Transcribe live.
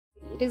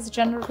It is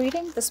general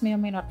reading. This may or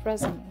may not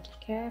resonate.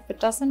 Okay, if it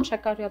doesn't,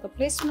 check out your other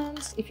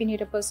placements. If you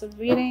need a personal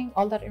reading,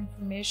 all that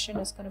information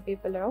is going to be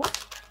below.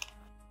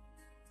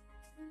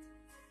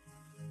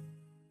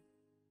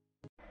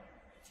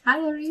 Hi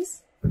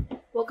Aries,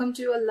 welcome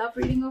to a love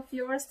reading of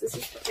yours. This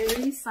is for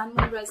Aries, Sun,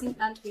 Moon, Rising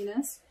and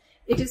Venus.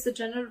 It is the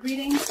general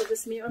reading, so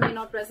this may or may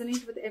not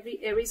resonate with every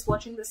Aries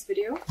watching this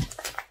video.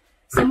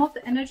 Some of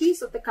the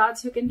energies of the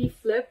cards you can be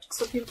flipped,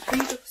 so feel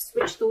free to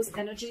switch those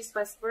energies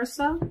vice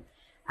versa.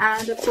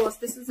 And of course,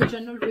 this is a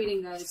general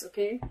reading, guys,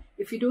 okay?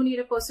 If you do need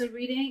a personal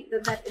reading,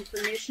 then that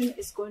information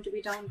is going to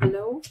be down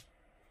below.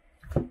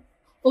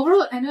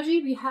 Overall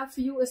energy we have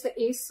for you is the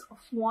Ace of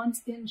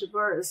Wands in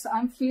reverse.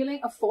 I'm feeling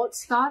a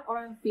false start, or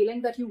I'm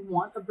feeling that you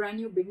want a brand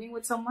new beginning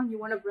with someone. You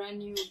want a brand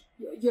new,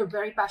 you're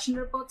very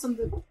passionate about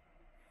something.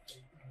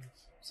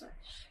 Sorry.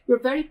 You're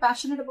very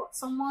passionate about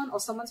someone, or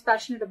someone's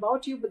passionate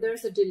about you, but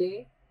there's a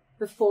delay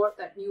before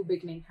that new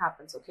beginning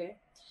happens, okay?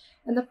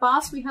 In the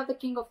past, we have the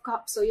King of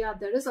Cups. So yeah,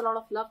 there is a lot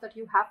of love that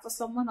you have for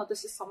someone, or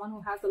this is someone who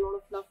has a lot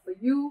of love for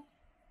you.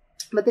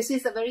 But this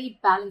is a very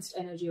balanced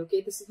energy, okay?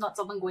 This is not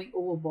someone going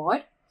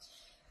overboard.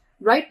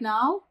 Right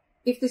now,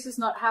 if this has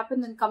not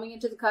happened, then coming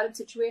into the current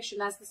situation,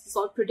 as this is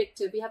all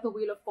predictive, we have the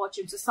Wheel of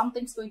Fortune. So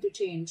something's going to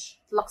change.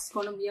 Luck's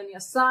going to be on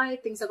your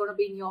side. Things are going to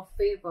be in your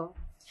favor.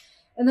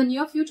 In the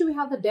near future, we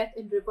have the Death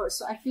in reverse.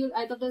 So I feel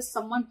either there's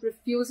someone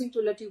refusing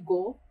to let you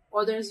go,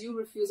 or there's you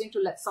refusing to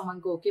let someone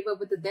go. Okay, but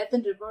with the Death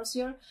in reverse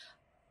here,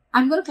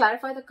 I'm going to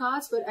clarify the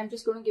cards, but I'm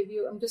just giving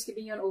you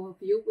an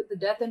overview. With the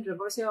Death in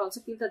reverse here, I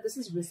also feel that this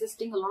is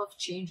resisting a lot of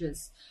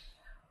changes.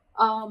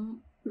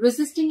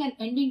 Resisting an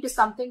ending to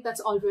something that's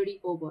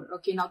already over.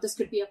 Okay, now this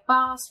could be a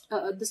past,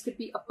 this could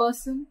be a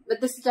person, but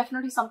this is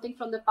definitely something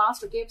from the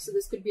past. Okay, so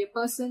this could be a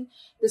person,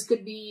 this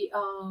could be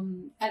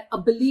a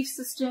belief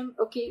system.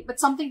 Okay,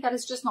 but something that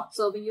is just not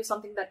serving you,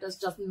 something that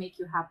doesn't make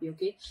you happy.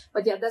 Okay,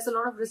 but yeah, there's a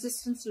lot of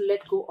resistance to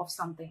let go of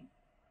something.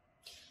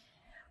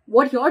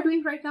 What you're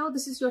doing right now,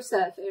 this is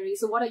yourself, Aries.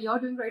 So what you're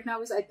doing right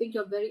now is, I think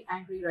you're very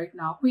angry right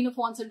now. Queen of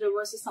Wands in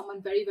reverse is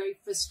someone very, very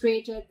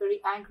frustrated, very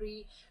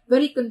angry,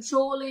 very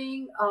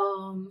controlling,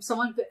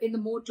 someone in the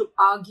mood to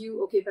argue,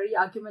 okay, very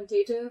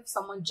argumentative,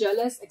 someone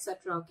jealous,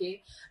 etc.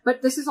 Okay,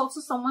 but this is also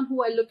someone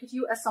who I look at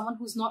you as someone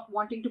who's not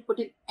wanting to put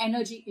in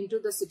energy into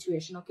the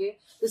situation. Okay,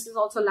 this is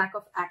also lack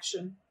of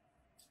action.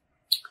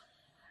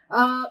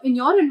 In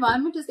your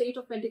environment is the Eight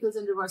of Pentacles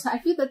in reverse. I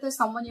feel that there's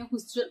someone here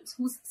who's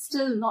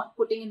still not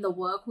putting in the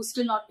work, who's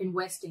still not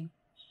investing.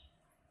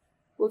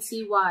 We'll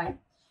see why.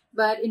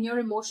 But in your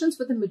emotions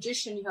with the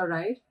Magician here,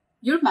 right?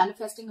 You're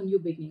manifesting a new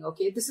beginning,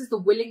 okay? This is the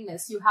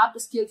willingness. You have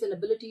the skills and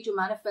ability to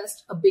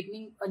manifest a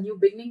new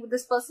beginning with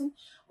this person.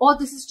 Or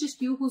this is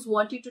just you who's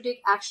wanting to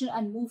take action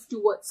and move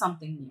towards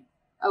something new.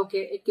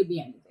 Okay, it could be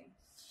anything.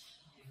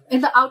 In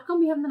the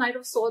outcome, we have the Knight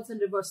of Swords in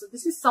reverse. So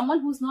this is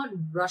someone who's not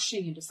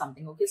rushing into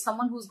something, okay?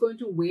 Someone who's going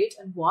to wait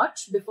and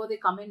watch before they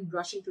come in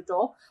rushing to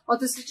talk. Or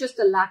this is just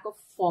a lack of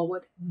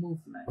forward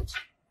movement.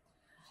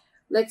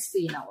 Let's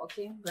see now,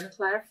 okay? I'm going to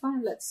clarify.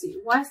 Let's see.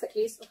 Why is the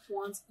Ace of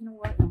Wands? You know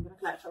what? I'm going to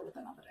clarify with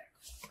another deck.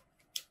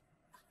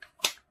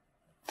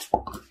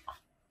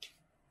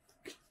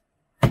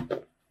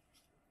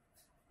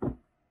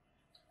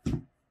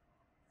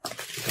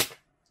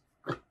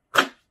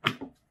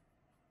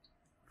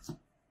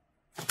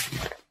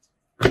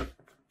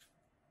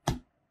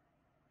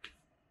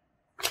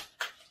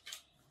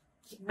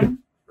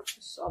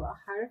 Solar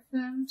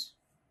Hierophant.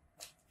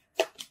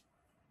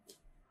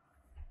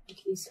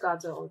 These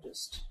cards are all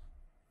just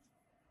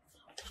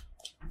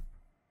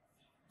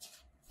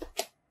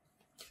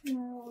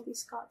all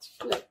these cards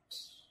flipped.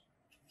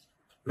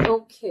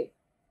 Okay,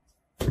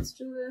 let's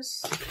do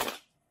this.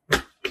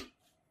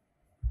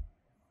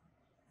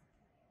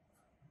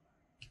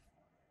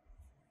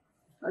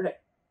 All right.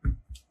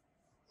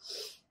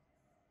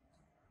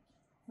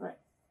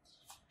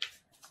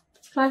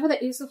 Try for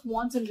the Ace of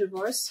Wands in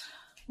reverse.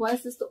 Why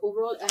is this the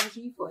overall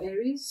energy for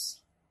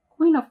Aries?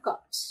 Queen of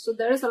Cups. So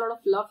there is a lot of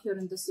love here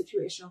in this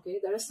situation, okay?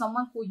 There is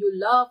someone who you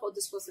love, or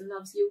this person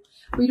loves you.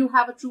 We do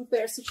have a true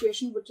pair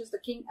situation, which is the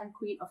King and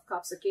Queen of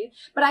Cups, okay?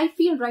 But I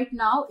feel right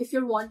now, if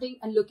you're wanting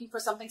and looking for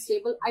something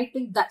stable, I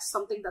think that's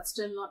something that's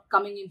still not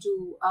coming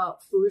into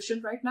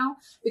fruition right now,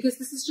 because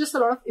this is just a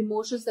lot of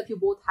emotions that you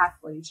both have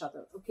for each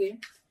other, okay?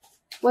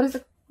 What is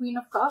the Queen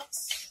of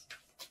Cups?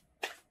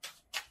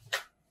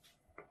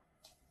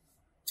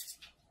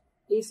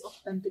 Ace of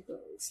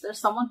Pentacles. There's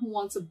someone who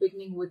wants a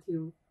beginning with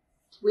you.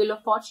 Wheel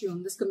of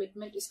Fortune. This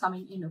commitment is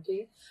coming in,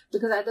 okay?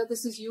 Because either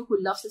this is you who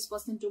loves this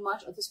person too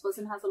much, or this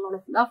person has a lot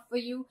of love for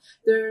you.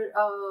 They're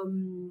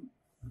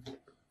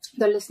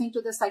listening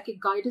to their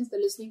psychic guidance, they're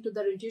listening to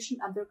their intuition,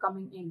 and they're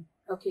coming in.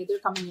 Okay, they're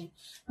coming in.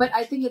 But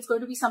I think it's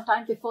going to be some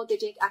time before they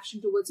take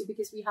action towards you,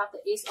 because we have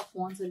the Ace of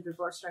Wands in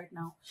reverse right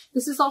now.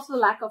 This is also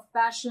lack of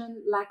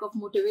passion, lack of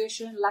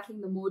motivation,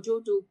 lacking the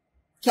mojo to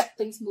get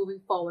things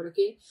moving forward,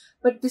 okay?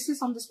 But this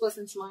is on this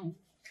person's mind.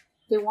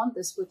 They want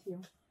this with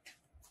you.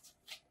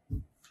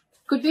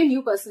 Could be a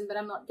new person, but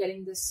I'm not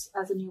getting this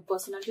as a new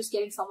person. I'm just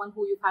getting someone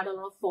who you've had a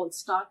lot of false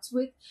starts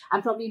with.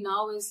 And probably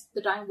now is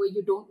the time where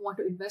you don't want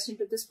to invest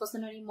into this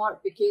person anymore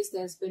because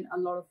there's been a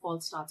lot of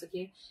false starts,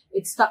 okay?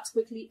 It starts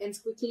quickly, ends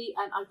quickly,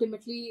 and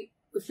ultimately,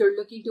 if you're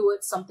looking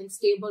towards something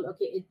stable,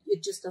 okay,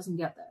 it just doesn't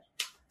get there.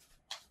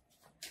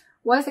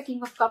 Why is the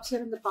King of Cups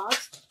here in the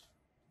past?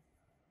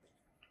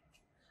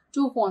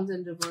 Two of Wands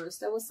in reverse.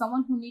 There was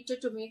someone who needed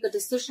to make a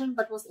decision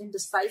but was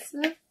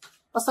indecisive.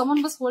 Or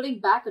someone was holding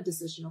back a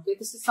decision, okay?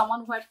 This is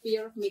someone who had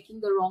fear of making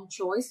the wrong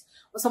choice.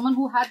 Or someone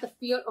who had the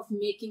fear of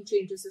making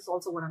changes is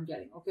also what I'm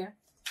getting, okay?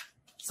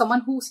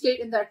 Someone who stayed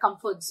in their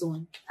comfort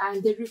zone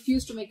and they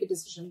refused to make a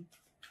decision.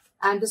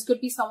 And this could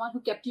be someone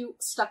who kept you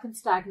stuck and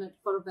stagnant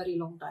for a very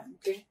long time,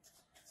 okay?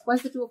 Why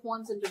is the Two of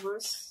Wands in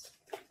reverse?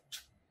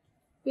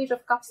 Page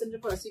of Cups in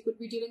reverse. You could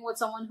be dealing with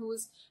someone who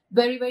is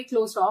very, very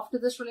closed off to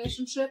this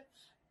relationship.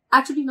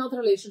 Actually, not the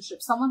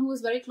relationship. Someone who is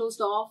very closed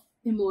off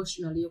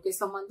emotionally, okay?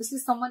 This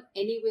is someone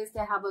anyways, they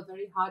have a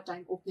very hard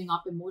time opening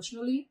up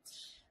emotionally.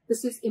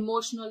 This is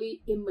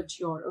emotionally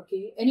immature,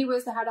 okay?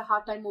 Anyways, they had a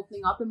hard time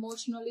opening up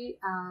emotionally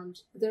and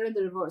they're in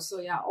the reverse.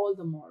 So yeah, all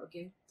the more,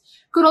 okay?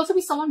 Could also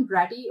be someone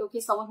bratty, okay?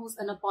 Someone who's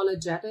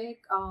unapologetic,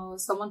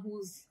 someone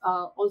who's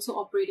also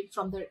operating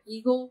from their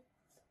ego,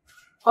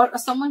 or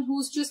someone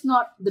who's just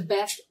not the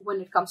best when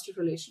it comes to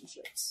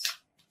relationships.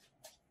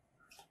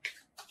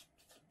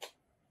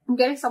 I'm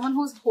getting someone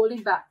who's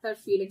holding back their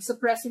feelings,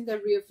 suppressing their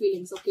real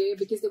feelings, okay?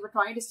 Because they were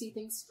trying to see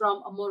things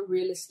from a more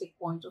realistic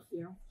point of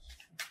view.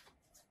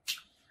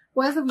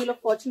 Where's the Wheel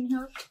of Fortune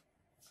here?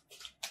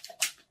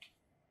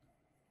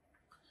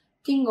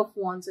 King of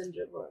Wands in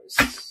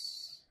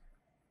reverse.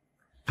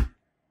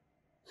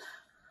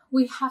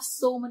 We have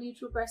so many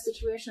true pair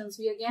situations.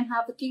 We again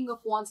have the King of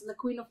Wands and the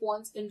Queen of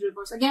Wands in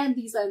reverse. Again,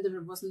 these are in the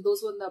reverse and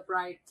those were in the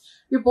upright.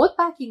 You're both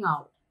backing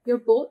out.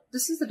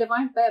 This is the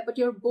divine pair, but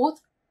you're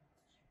both,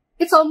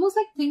 it's almost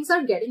like things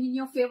are getting in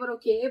your favor,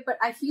 okay? But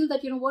I feel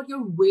that, you know what,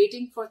 you're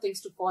waiting for things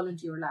to fall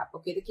into your lap,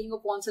 okay? The King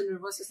of Wands in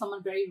reverse is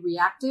someone very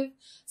reactive,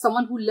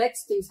 someone who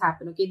lets things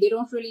happen, okay? They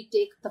don't really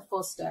take the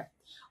first step.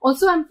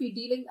 Also, I'm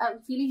feeling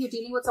you're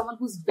dealing with someone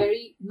who's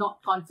very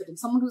not confident,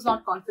 someone who's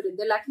not confident.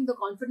 They're lacking the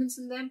confidence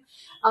in them.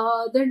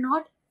 They're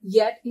not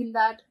yet in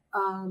that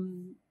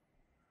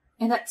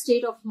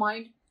state of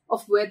mind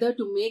of whether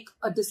to make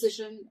a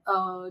decision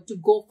to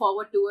go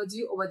forward towards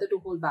you or whether to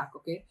hold back,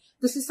 okay?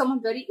 This is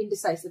someone very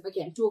indecisive.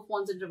 Again, Two of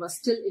Wands in reverse,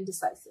 still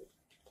indecisive.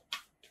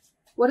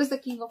 What is the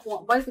King of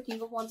Wands? Why is the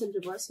King of Wands in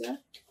reverse here?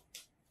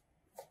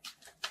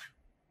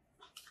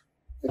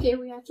 Okay,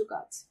 we have two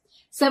cards.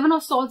 Seven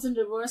of Swords in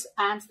reverse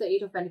and the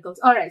Eight of Pentacles.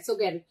 All right, so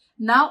get it.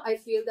 Now I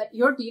feel that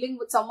you're dealing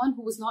with someone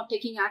who was not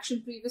taking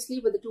action previously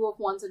with the Two of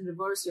Wands in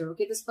reverse here,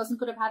 okay? This person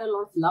could have had a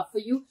lot of love for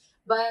you,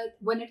 but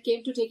when it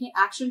came to taking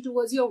action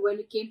towards you, or when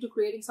it came to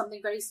creating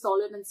something very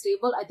solid and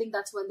stable, I think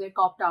that's when they're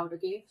copped out,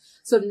 okay?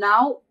 So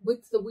now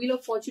with the Wheel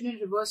of Fortune in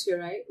reverse here,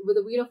 right? With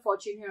the Wheel of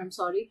Fortune here, I'm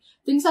sorry,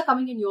 things are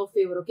coming in your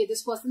favor, okay?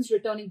 This person's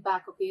returning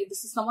back, okay?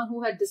 This is someone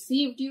who had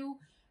deceived you.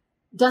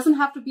 Doesn't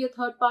have to be a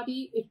third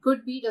party. It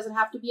could be, doesn't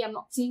have to be. I'm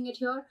not seeing it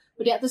here.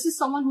 But yeah, this is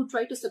someone who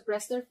tried to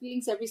suppress their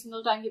feelings every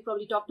single time you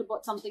probably talked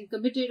about something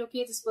committed.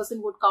 Okay, this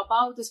person would cop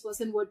out. This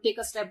person would take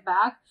a step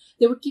back.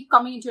 They would keep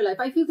coming into your life.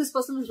 I feel this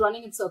person was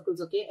running in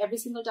circles, okay? Every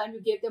single time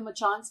you gave them a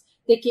chance,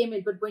 they came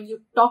in. But when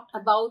you talked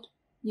about,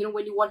 you know,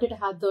 when you wanted to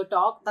have the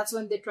talk, that's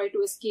when they tried to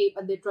escape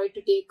and they tried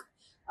to take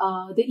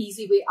the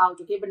easy way out,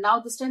 okay? But now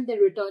this time they're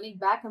returning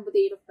back, and with the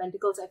Eight of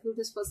Pentacles, I feel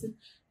this person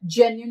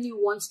genuinely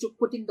wants to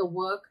put in the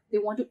work. They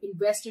want to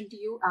invest into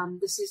you,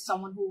 and this is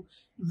someone who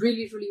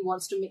really, really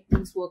wants to make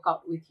things work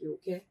out with you,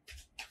 okay?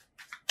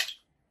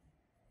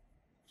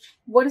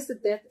 What is the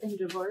Death in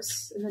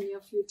reverse in the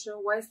near future?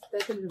 Why is the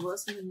Death in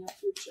reverse in the near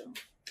future?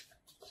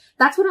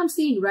 That's what I'm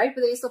seeing, right?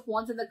 With the Ace of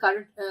Wands in the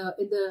current,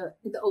 in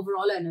the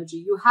overall energy.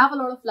 You have a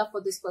lot of love for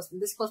this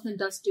person. This person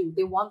does too.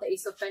 They want the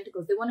Ace of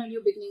Pentacles. They want a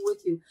new beginning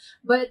with you.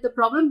 But the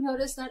problem here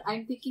is that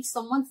I'm thinking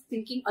someone's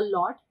thinking a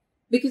lot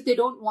because they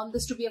don't want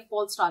this to be a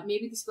false start.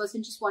 Maybe this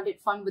person just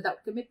wanted fun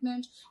without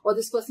commitment, or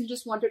this person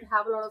just wanted to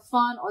have a lot of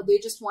fun, or they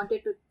just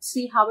wanted to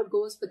see how it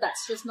goes. But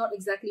that's just not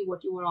exactly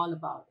what you were all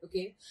about,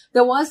 okay?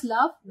 There was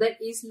love. There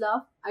is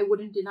love. I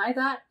wouldn't deny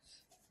that.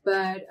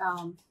 But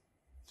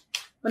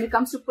when it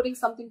comes to putting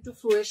something to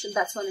fruition,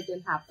 that's when it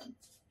didn't happen.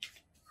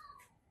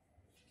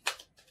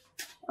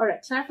 All right,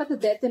 time for the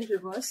Death in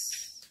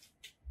reverse.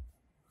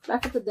 Time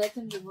for the Death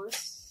in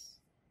reverse.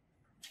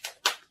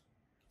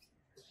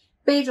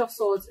 Page of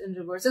Swords in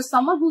reverse. There's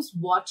someone who's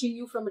watching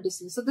you from a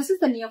distance. So this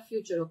is the near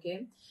future,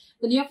 okay?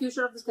 The near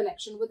future of this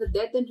connection with the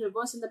Death in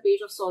reverse and the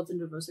Page of Swords in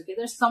reverse, okay?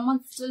 There's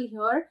someone still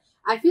here.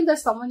 I feel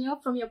there's someone here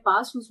from your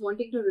past who's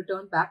wanting to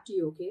return back to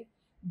you, okay?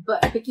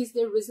 But because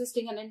they're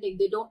resisting an ending,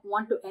 they don't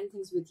want to end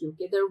things with you,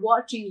 okay? They're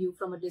watching you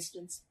from a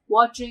distance.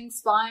 Watching,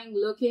 spying,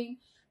 looking.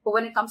 But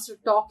when it comes to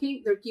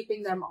talking, they're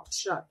keeping their mouth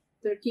shut.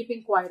 They're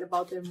keeping quiet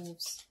about their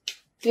moves.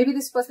 Maybe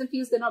this person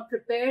feels they're not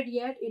prepared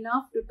yet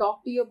enough to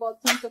talk to you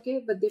about things,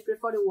 okay? But they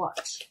prefer to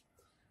watch.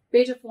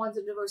 Page of Wands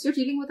in reverse. You're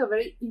dealing with a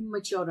very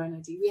immature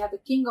energy. We have the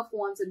King of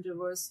Wands in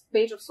reverse,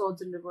 Page of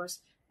Swords in reverse,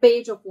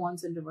 Page of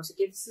Wands in reverse.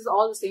 Okay, this is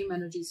all the same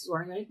energies.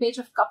 Right? Page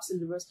of Cups in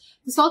reverse.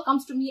 This all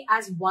comes to me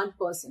as one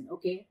person.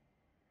 Okay.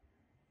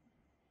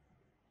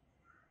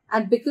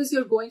 And because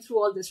you're going through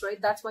all this,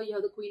 right? That's why you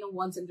have the Queen of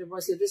Wands in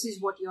reverse here. This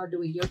is what you're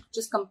doing. You're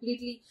just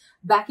completely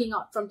backing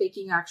up from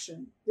taking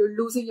action. You're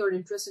losing your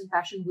interest and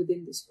passion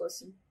within this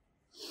person.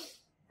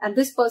 And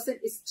this person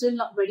is still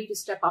not ready to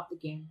step up the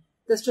game.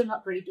 They're still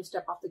not ready to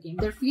step up the game.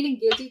 They're feeling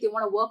guilty. They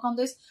want to work on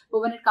this.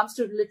 But when it comes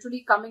to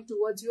literally coming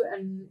towards you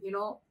and, you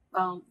know,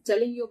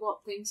 telling you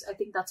about things, I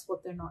think that's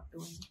what they're not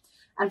doing.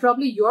 And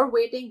probably you're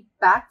waiting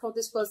back for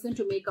this person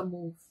to make a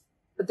move.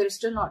 But they're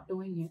still not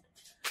doing it.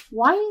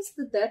 Why is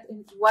the Death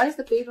in, why is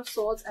the Page of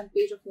Swords and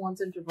Page of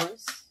Wands in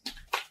reverse?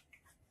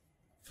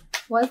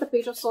 Why is the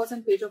Page of Swords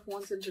and Page of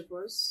Wands in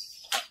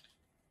reverse?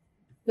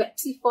 Yeah,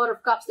 see, Four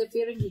of Cups, they're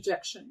fearing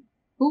rejection.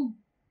 Boom.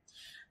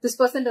 This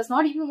person does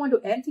not even want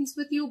to end things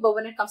with you, but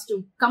when it comes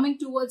to coming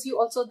towards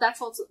you,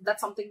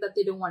 that's something that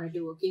they don't want to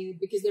do, okay?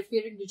 Because they're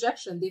fearing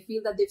rejection. They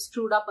feel that they've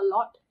screwed up a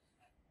lot.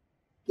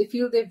 They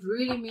feel they've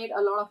really made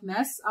a lot of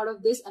mess out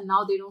of this, and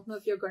now they don't know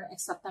if you're going to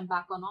accept them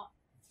back or not.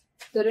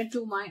 They're in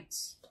two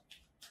minds.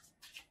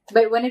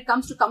 But when it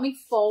comes to coming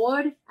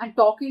forward and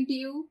talking to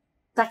you,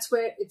 that's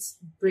where it's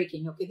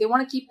breaking, okay? They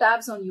want to keep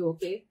tabs on you,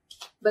 okay?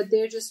 But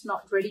they're just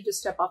not ready to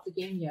step up the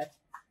game yet.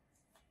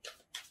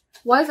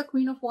 Why is the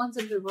Queen of Wands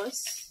in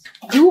reverse?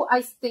 You,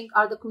 I think,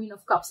 are the Queen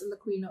of Cups and the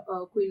Queen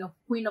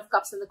of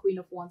Cups and the Queen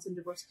of Wands in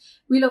reverse.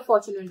 Wheel of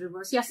Fortune in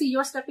reverse. Yeah, see,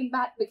 you're stepping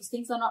back because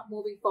things are not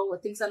moving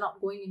forward. Things are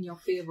not going in your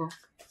favor.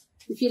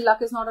 You feel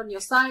luck is not on your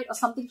side or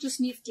something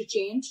just needs to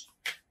change.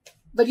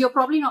 But you're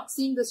probably not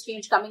seeing this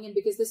change coming in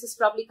because this is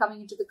probably coming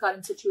into the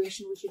current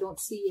situation which you don't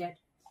see yet.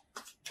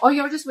 Or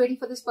you're just waiting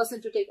for this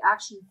person to take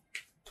action.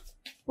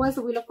 Why is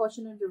the Wheel of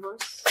Fortune in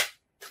reverse?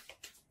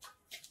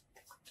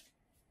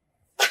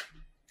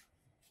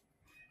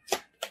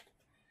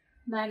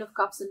 Nine of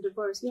Cups in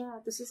reverse. Yeah,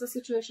 this is a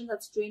situation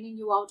that's draining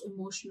you out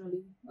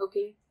emotionally,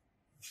 okay?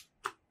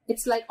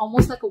 It's like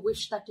almost like a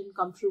wish that didn't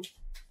come true.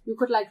 You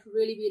could like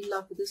really be in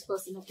love with this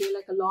person, okay?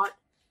 Like a lot.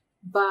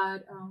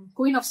 But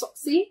Queen of Swords,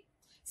 see?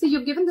 See,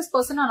 you've given this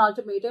person an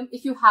ultimatum.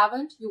 If you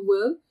haven't, you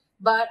will.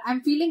 But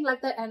I'm feeling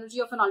like the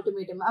energy of an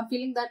ultimatum. I'm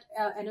feeling that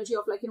energy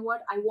of like, you know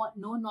what? I want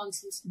no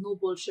nonsense, no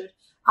bullshit.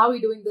 Are we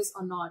doing this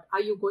or not?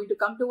 Are you going to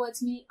come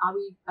towards me? Are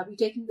we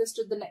taking this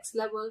to the next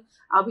level?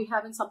 Are we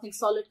having something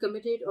solid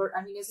committed? Or,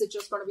 I mean, is it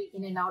just going to be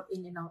in and out,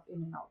 in and out,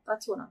 in and out?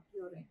 That's what I'm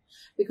hearing.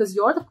 Because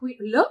you're the queen.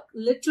 Look,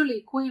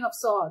 literally, Queen of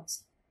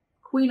Swords.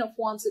 Queen of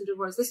Wands in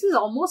reverse. This is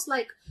almost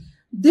like,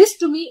 this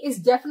to me is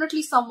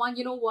definitely someone,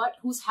 you know what,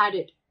 who's had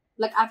it.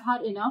 Like, I've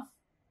had enough.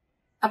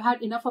 I've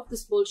had enough of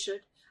this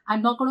bullshit.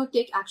 I'm not going to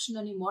take action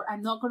anymore.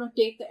 I'm not going to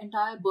take the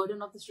entire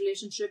burden of this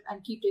relationship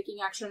and keep taking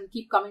action and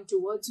keep coming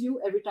towards you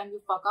every time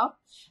you fuck up.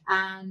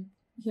 And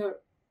here,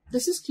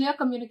 this is clear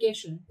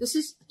communication. This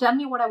is, tell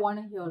me what I want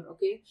to hear,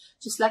 okay?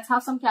 Just let's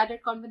have some candid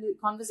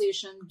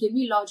conversation. Give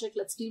me logic.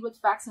 Let's deal with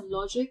facts and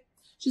logic.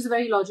 She's a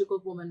very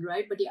logical woman,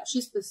 right? But yeah,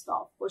 she's pissed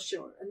off for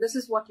sure. And this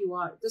is what you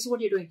are. This is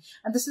what you're doing.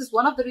 And this is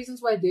one of the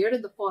reasons why they're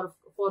in the Four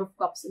of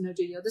Cups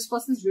energy here. This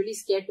person's really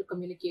scared to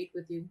communicate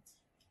with you.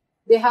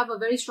 They have a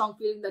very strong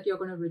feeling that you're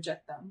going to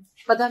reject them.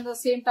 But then at the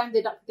same time,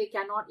 they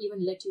cannot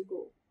even let you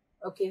go.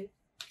 Okay?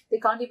 They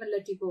can't even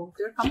let you go.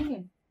 They're coming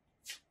in.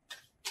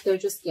 They're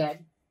just scared.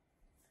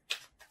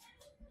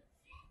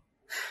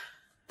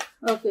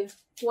 Okay.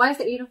 Why is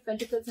the Eight of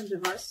Pentacles in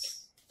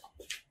reverse?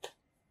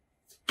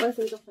 Why is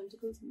the Eight of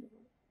Pentacles in reverse?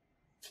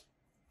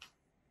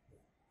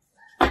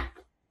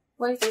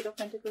 Why is the Eight of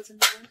Pentacles in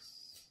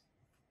reverse?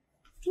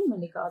 Too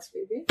many cards,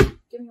 baby.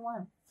 Give me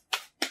one.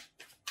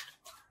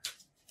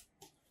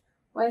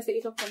 Why is the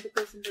Eight of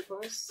Pentacles in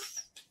reverse?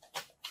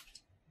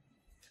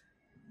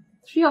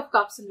 Three of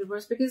Cups in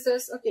reverse. Because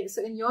there's, okay,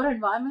 so in your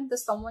environment,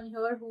 there's someone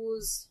here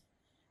who's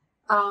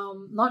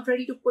not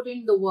ready to put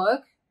in the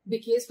work.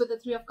 Because with the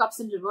Three of Cups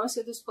in reverse,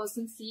 if this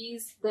person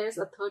sees there's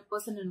a third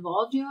person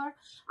involved here,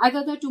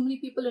 either there are too many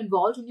people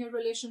involved in your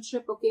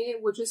relationship, okay,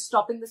 which is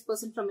stopping this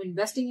person from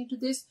investing into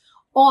this,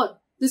 or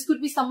this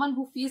could be someone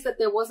who feels that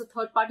there was a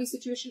third party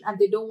situation and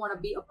they don't want to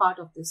be a part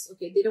of this,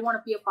 okay, they don't want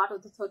to be a part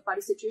of the third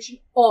party situation.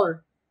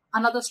 Or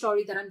another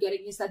story that I'm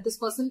getting is that this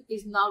person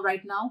is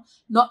right now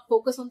not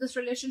focused on this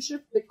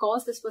relationship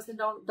because this person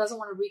doesn't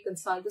want to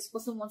reconcile. This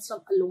person wants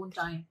some alone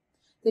time.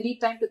 They need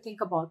time to think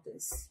about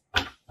this.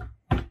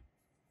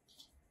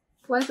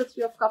 Why is the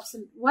Three of Cups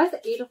in... Why is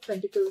the Eight of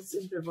Pentacles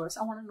in reverse?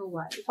 I want to know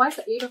why. Why is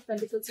the Eight of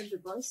Pentacles in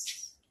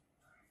reverse?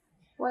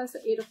 Why is the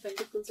Eight of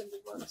Pentacles in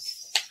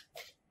reverse?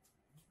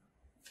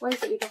 Why is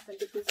the Eight of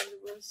Pentacles in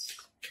reverse?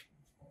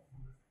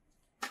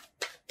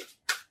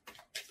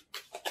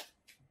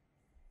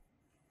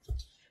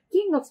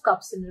 King of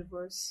Cups in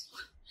reverse.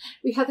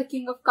 We had the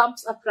King of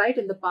Cups upright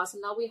in the past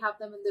and now we have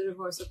them in the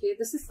reverse, okay?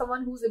 This is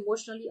someone who's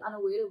emotionally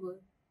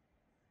unavailable.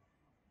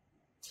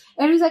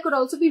 Aries, I could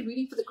also be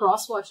reading for the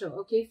cross watcher,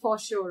 okay, for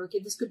sure, okay.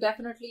 This could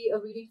definitely a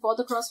reading for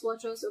the cross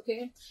watchers,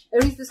 okay.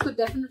 Aries, this could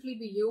definitely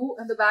be you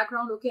in the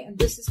background, okay, and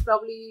this is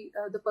probably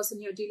the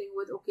person you're dealing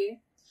with, okay,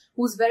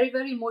 who's very,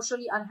 very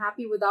emotionally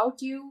unhappy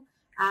without you,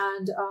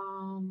 and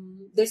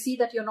they see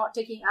that you're not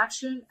taking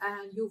action,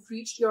 and you've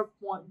reached your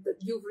point,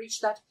 you've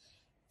reached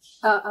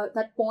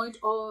that point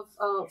of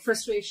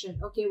frustration,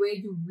 okay, where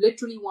you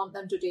literally want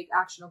them to take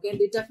action, okay, and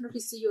they definitely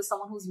see you as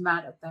someone who's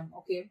mad at them,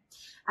 okay,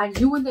 and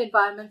you in the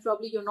environment,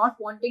 probably you're not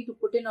wanting to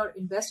put in or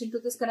invest into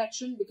this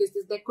connection because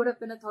there could have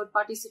been a third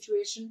party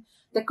situation,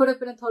 there could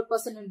have been a third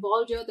person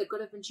involved here, there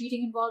could have been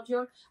cheating involved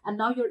here, and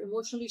now you're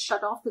emotionally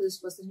shut off to this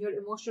person, you're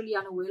emotionally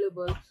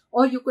unavailable,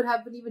 or you could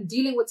have been even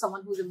dealing with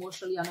someone who's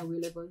emotionally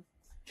unavailable.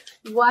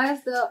 Why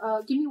is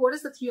the give me, what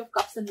is the Three of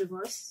Cups in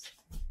reverse?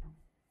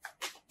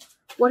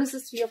 What is the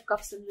Three of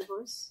Cups in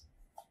reverse?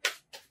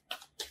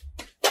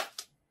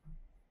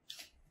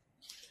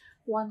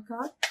 One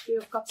card, Three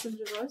of Cups in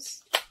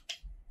reverse.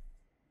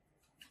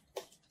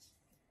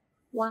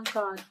 One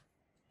card.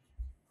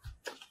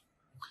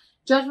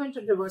 Judgment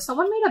in reverse.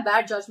 Someone made a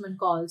bad judgment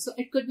call. So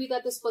it could be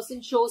that this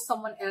person chose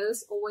someone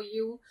else over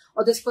you,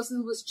 or this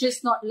person was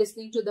just not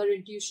listening to their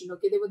intuition,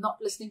 okay? They were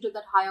not listening to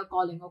that higher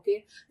calling,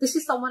 okay? This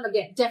is someone,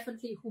 again,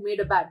 definitely who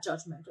made a bad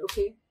judgment,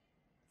 okay?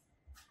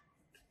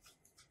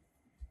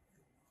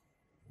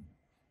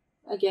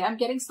 Okay, I'm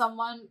getting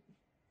someone.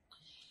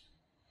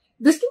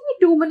 This can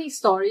be too many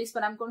stories,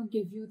 but I'm going to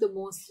give you the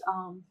most,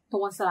 the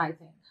ones that I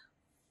think.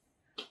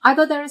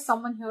 Either there is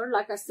someone here,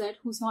 like I said,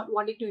 who's not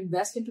wanting to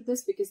invest into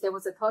this because there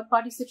was a third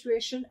party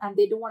situation and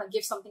they don't want to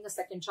give something a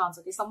second chance,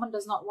 okay? Someone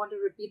does not want to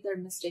repeat their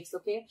mistakes,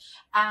 okay?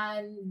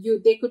 And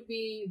they could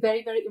be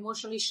very, very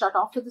emotionally shut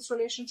off to this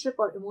relationship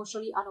or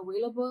emotionally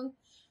unavailable.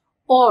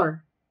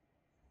 Or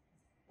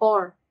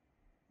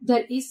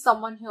there is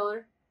someone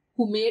here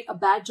who made a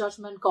bad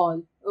judgment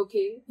call,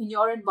 okay, in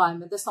your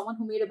environment. There's someone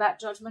who made a bad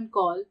judgment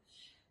call,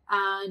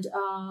 and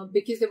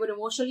because they were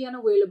emotionally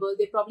unavailable,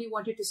 they probably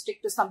wanted to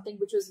stick to something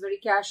which was very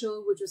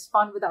casual, which was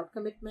fun without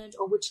commitment,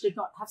 or which did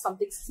not have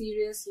something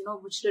serious, you know,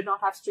 which did not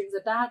have strings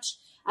attached,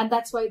 and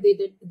that's why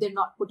they're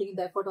not putting in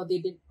the effort, or they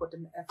didn't put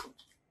in the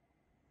effort.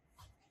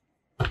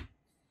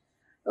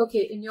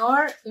 Okay, in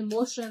your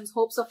emotions,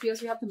 hopes or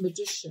fears, we have the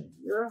Magician.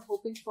 You're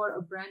hoping for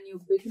a brand new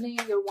beginning.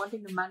 You're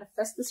wanting to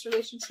manifest this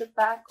relationship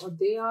back, or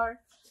they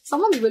are.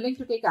 Someone's willing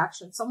to take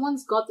action.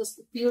 Someone's got this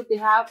feel they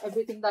have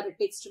everything that it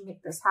takes to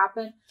make this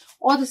happen.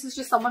 Or this is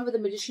just someone with a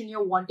Magician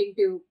you're wanting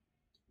to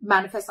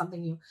manifest something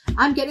new.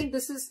 I'm getting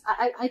this is,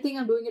 I think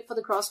I'm doing it for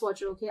the cross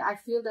watcher, okay? I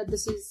feel that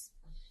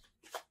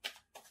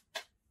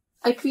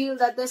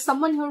there's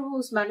someone here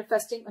who's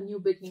manifesting a new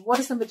beginning. What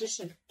is the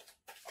Magician?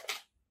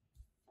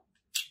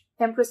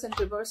 Empress in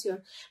reverse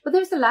here. But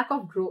there's a lack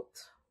of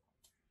growth.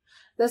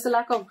 There's a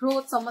lack of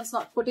growth. Someone's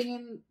not putting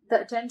in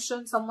the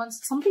attention.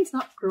 Something's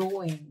not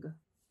growing.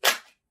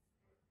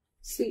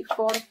 See,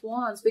 Four of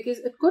Wands, because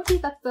it could be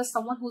that there's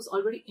someone who's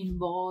already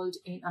involved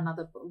in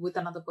with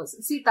another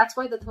person. See, that's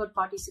why the third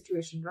party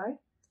situation, right?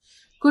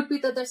 Could be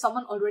that there's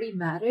someone already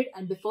married,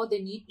 and before they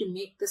need to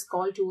make this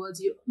call towards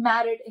you,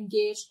 married,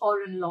 engaged,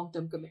 or in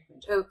long-term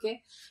commitment,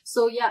 okay?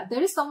 So yeah,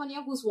 there is someone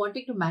here who's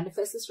wanting to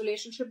manifest this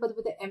relationship, but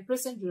with the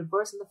Empress in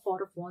reverse and the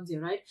Four of Wands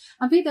here, right?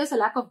 I feel there's a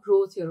lack of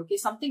growth here, okay?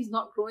 Something's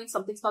not growing,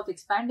 something's not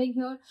expanding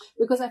here,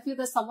 because I feel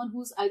there's someone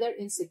who's either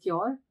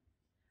insecure,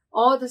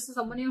 or this is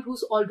someone here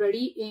who's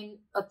already in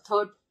a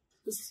third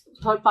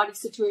party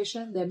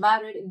situation. They're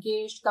married,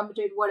 engaged,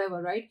 committed,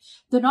 whatever, right?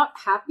 They're not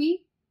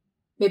happy.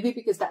 Maybe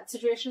because that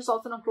situation is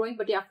also not growing.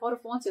 But yeah, Four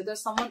of Wands here,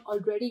 there's someone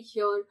already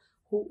here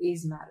who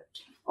is married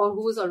or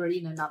who is already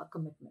in another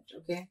commitment,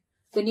 okay?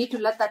 They need to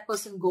let that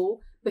person go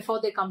before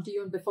they come to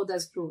you and before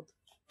there's growth.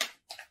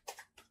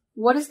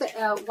 What is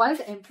why is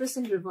the Empress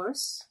in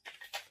reverse?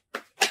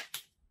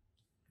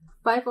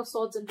 Five of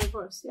Swords in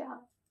reverse, yeah.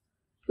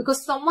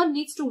 Because someone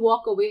needs to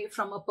walk away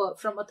from a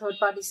third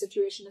party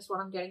situation is what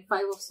I'm getting.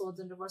 Five of Swords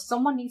in reverse.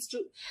 Someone needs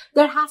to,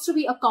 there has to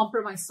be a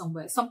compromise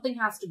somewhere. Something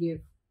has to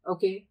give,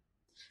 okay?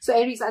 So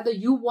Aries, either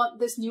you want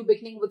this new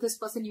beginning with this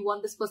person, you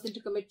want this person to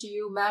commit to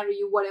you, marry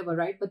you, whatever,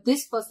 right? But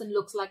this person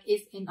looks like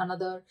is in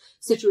another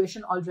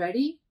situation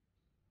already,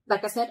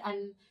 like I said,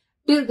 and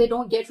till they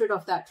don't get rid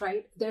of that,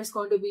 right? There's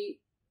going to be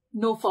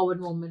no forward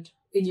movement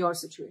in your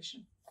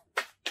situation.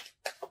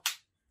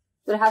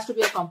 There has to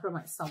be a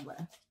compromise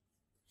somewhere.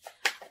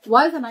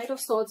 While the Knight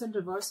of Swords in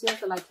reverse here is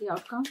the likely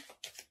outcome.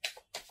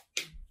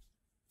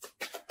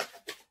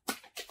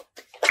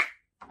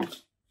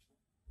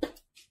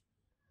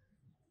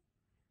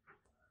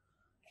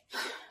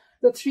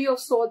 The Three of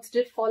Swords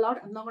did fall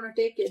out. I'm not going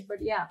to take it.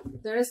 But yeah,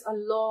 there is a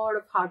lot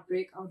of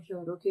heartbreak out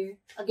here, okay?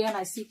 Again,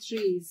 I see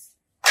threes.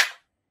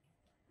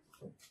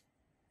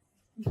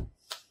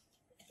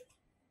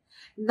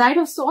 Knight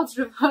of Swords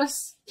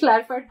reverse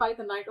clarified by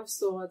the Knight of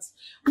Swords.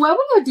 Whoever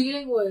you're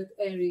dealing with,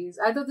 Aries,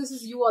 either this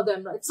is you or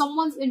them, right?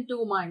 Someone's in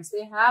two minds.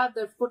 They have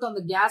their foot on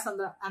the gas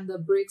and the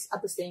brakes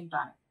at the same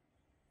time.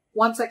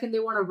 1 second they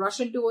want to rush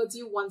in towards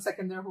you, 1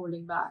 second they're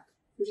holding back.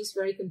 You're just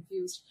very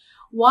confused.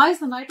 Why is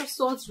the Knight of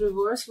Swords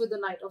reversed with the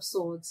Knight of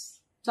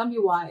Swords? Tell me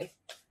why.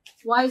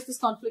 Why is this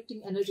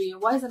conflicting energy?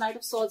 Why is the Knight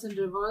of Swords in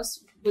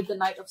reverse with the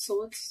Knight of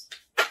Swords?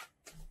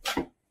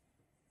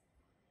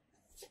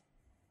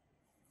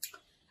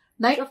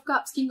 Knight of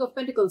Cups, King of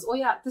Pentacles. Oh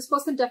yeah, this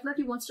person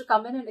definitely wants to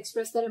come in and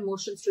express their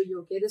emotions to you,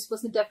 okay? This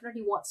person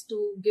definitely wants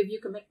to give you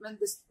commitment.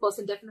 This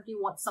person definitely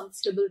wants some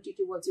stability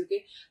towards you,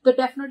 okay? They're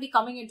definitely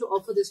coming in to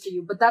offer this to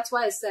you. But that's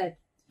why I said,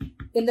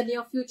 in the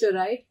near future,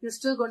 right? You're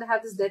still going to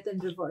have this death in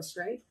reverse,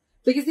 right?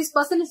 Because this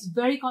person is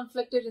very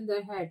conflicted in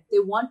their head. They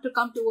want to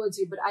come towards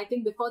you, but I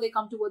think before they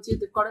come towards you,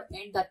 they've got to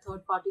end that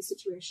third party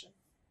situation.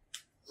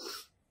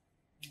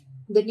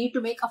 They need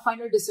to make a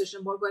final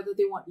decision about whether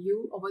they want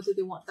you or whether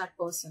they want that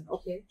person,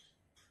 okay?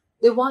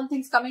 They want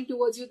things coming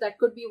towards you. That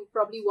could be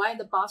probably why in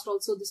the past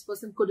also this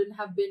person couldn't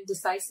have been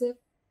decisive.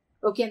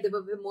 Okay, and they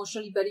were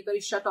emotionally very,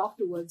 very shut off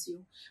towards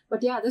you.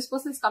 But yeah, this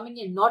person is coming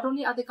in. Not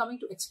only are they coming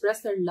to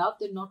express their love,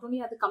 they're not only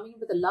are they coming in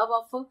with a love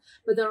offer,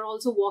 but they're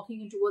also walking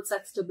in towards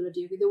that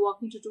stability. Okay, they're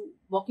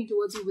walking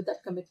towards you with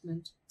that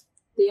commitment.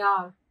 They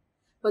are.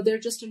 But they're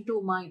just in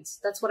two minds.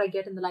 That's what I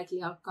get in the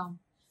likely outcome.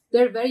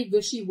 They're very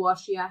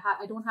wishy-washy.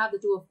 I don't have the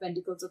Two of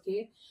Pentacles,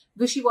 okay?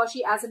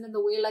 Wishy-washy as in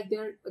the way like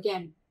they're,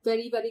 again,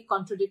 very, very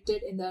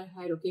contradicted in their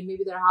head, okay?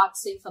 Maybe their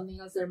heart's saying something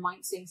else, their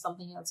mind's saying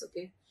something else,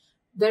 okay?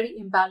 Very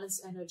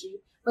imbalanced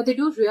energy. But they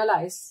do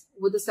realize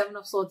with the Seven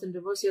of Swords in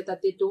reverse here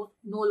that they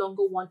no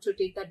longer want to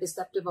take that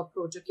deceptive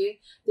approach, okay?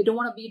 They don't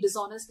want to be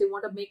dishonest. They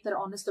want to make their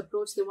honest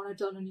approach. They want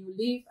to turn a new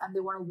leaf and they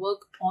want to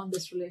work on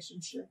this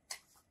relationship.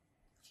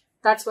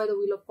 That's why the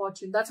Wheel of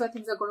Fortune. That's why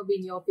things are going to be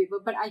in your favor.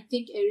 But I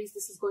think, Aries,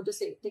 this is going to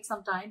take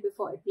some time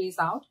before it plays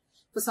out.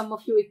 For some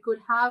of you, it could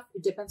have.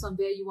 It depends on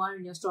where you are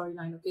in your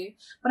storyline, okay?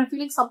 But I'm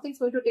feeling something's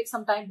going to take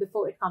some time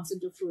before it comes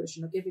into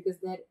fruition, okay? Because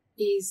there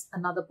is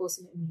another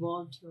person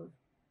involved here.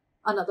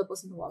 Another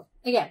person involved.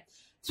 Again,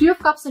 Three of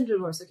Cups in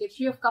reverse, okay?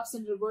 Three of Cups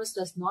in reverse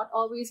does not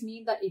always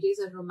mean that it is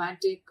a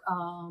romantic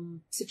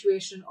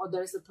situation or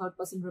there is a third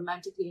person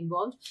romantically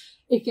involved.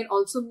 It can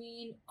also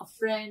mean a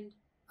friend,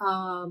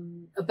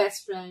 a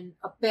best friend,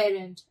 a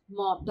parent,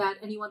 mom, dad,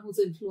 anyone who's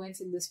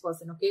influencing this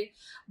person, okay?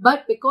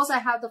 But because I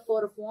have the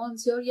Four of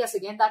Wands here, yes,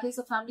 again, that is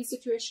a family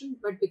situation.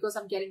 But because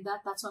I'm getting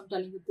that, that's why I'm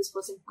telling you this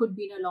person could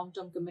be in a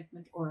long-term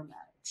commitment or a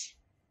marriage.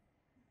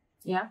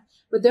 Yeah?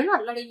 But they're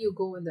not letting you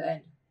go in the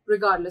end,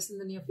 regardless, in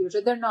the near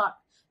future. They're not.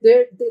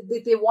 They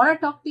want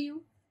to talk to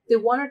you. They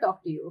want to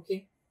talk to you,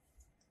 okay?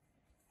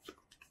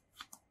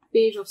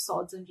 Page of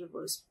Swords in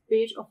reverse,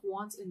 Page of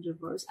Wands in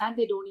reverse, and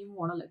they don't even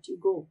want to let you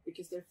go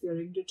because they're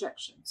fearing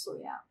rejection. So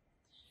yeah,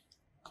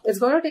 it's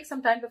going to take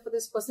some time before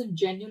this person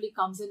genuinely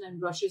comes in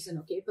and rushes in,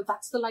 okay? But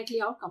that's the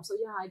likely outcome. So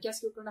yeah, I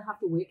guess we're going to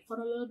have to wait for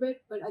a little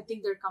bit, but I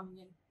think they're coming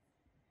in.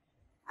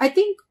 I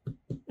think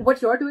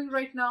what you're doing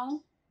right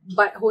now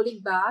by holding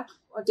back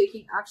or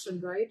taking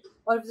action, right?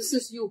 Or if this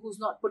is you who's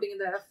not putting in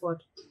the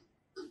effort,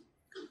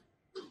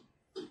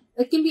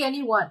 it can be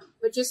anyone,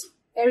 but just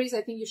Aries,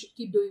 I think you should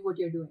keep doing what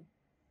you're doing.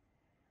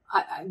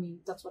 I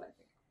mean, that's what I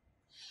think.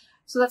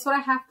 So that's what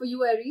I have for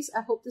you, Aries.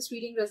 I hope this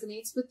reading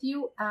resonates with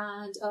you.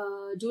 And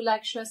do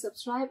like, share,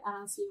 subscribe. And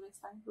I'll see you next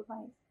time.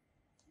 Bye-bye.